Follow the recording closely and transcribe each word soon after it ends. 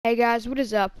Hey guys, what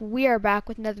is up? We are back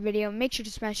with another video. Make sure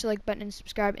to smash the like button and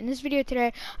subscribe. In this video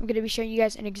today, I'm going to be showing you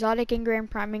guys an exotic Engram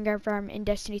prime Engram farm in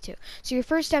Destiny 2. So your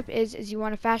first step is you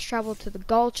want to fast travel to the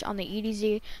Gulch on the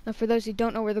EDZ. Now for those who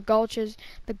don't know where the Gulch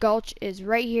is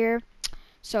right here.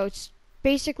 So it's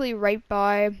basically right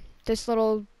by this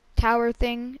little tower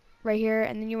thing right here,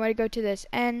 and then you want to go to this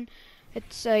N.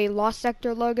 It's a Lost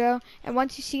Sector logo, and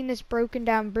once you've seen this broken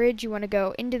down bridge, you want to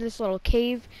go into this little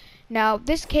cave. Now,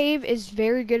 this cave is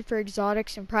very good for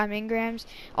exotics and prime engrams.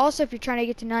 Also, if you're trying to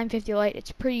get to 950 light,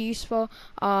 it's pretty useful.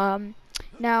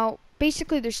 Now,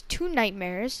 basically, there's two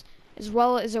nightmares, as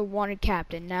well as a wanted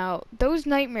captain. Now, those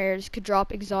nightmares could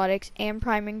drop exotics and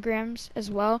prime engrams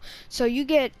as well. So you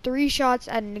get 3 shots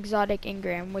at an exotic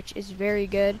engram, which is very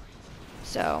good.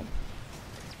 So,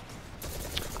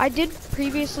 I did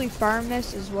previously farm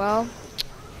this as well,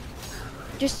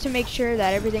 just to make sure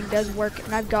that everything does work,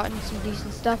 and I've gotten some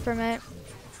decent stuff from it.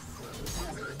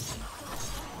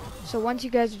 So once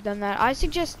you guys have done that, I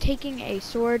suggest taking a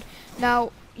sword.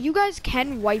 Now, you guys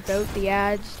can wipe out the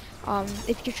ads.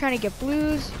 If you're trying to get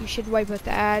blues, you should wipe out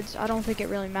the ads. I don't think it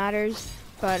really matters,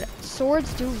 but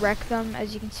swords do wreck them.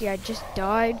 As you can see, I just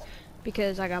died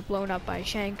because I got blown up by a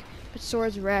shank, but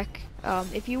swords wreck.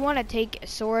 If you want to take a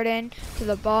sword in to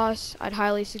the boss, I'd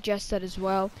highly suggest that as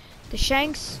well. The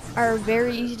shanks are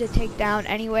very easy to take down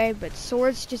anyway, but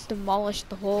swords just demolish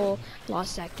the whole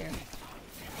Lost Sector.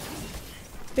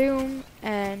 Boom,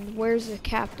 and where's the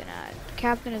captain at? The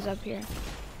captain is up here.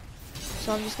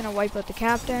 So I'm just going to wipe out the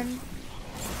captain.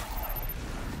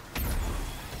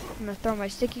 I'm going to throw my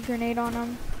sticky grenade on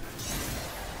him.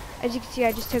 As you can see,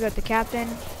 I just took out the captain.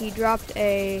 He dropped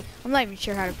a... I'm not even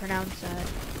sure how to pronounce that.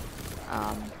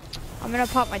 I'm going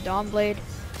to pop my Dawn Blade,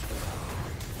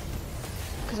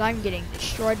 because I'm getting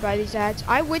destroyed by these ads.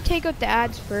 I would take out the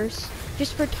ads first,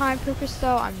 just for time purpose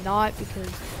though. I'm not, because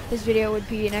this video would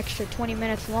be an extra 20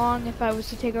 minutes long if I was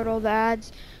to take out all the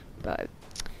ads. But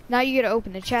now you get to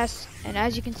open the chest, and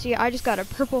as you can see, I just got a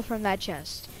purple from that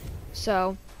chest.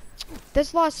 So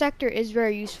this Lost Sector is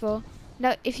very useful.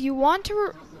 Now if you want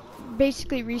to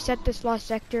basically reset this Lost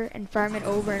Sector and farm it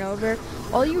over and over,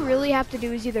 all you really have to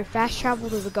do is either fast travel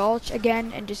to the Gulch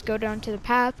again and just go down to the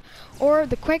path, or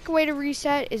the quick way to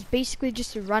reset is basically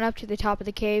just to run up to the top of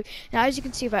the cave. Now as you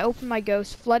can see, if I open my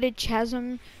ghost, Flooded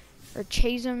Chasm or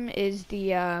Chasm is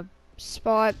the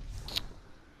spot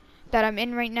that I'm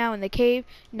in right now in the cave.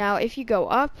 Now if you go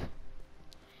up,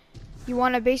 you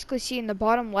want to basically see in the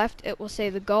bottom left, it will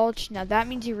say the Gulch. Now that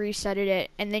means you resetted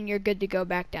it, and then you're good to go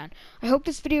back down. I hope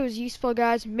this video was useful,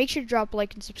 guys. Make sure to drop a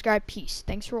like and subscribe. Peace.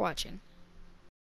 Thanks for watching.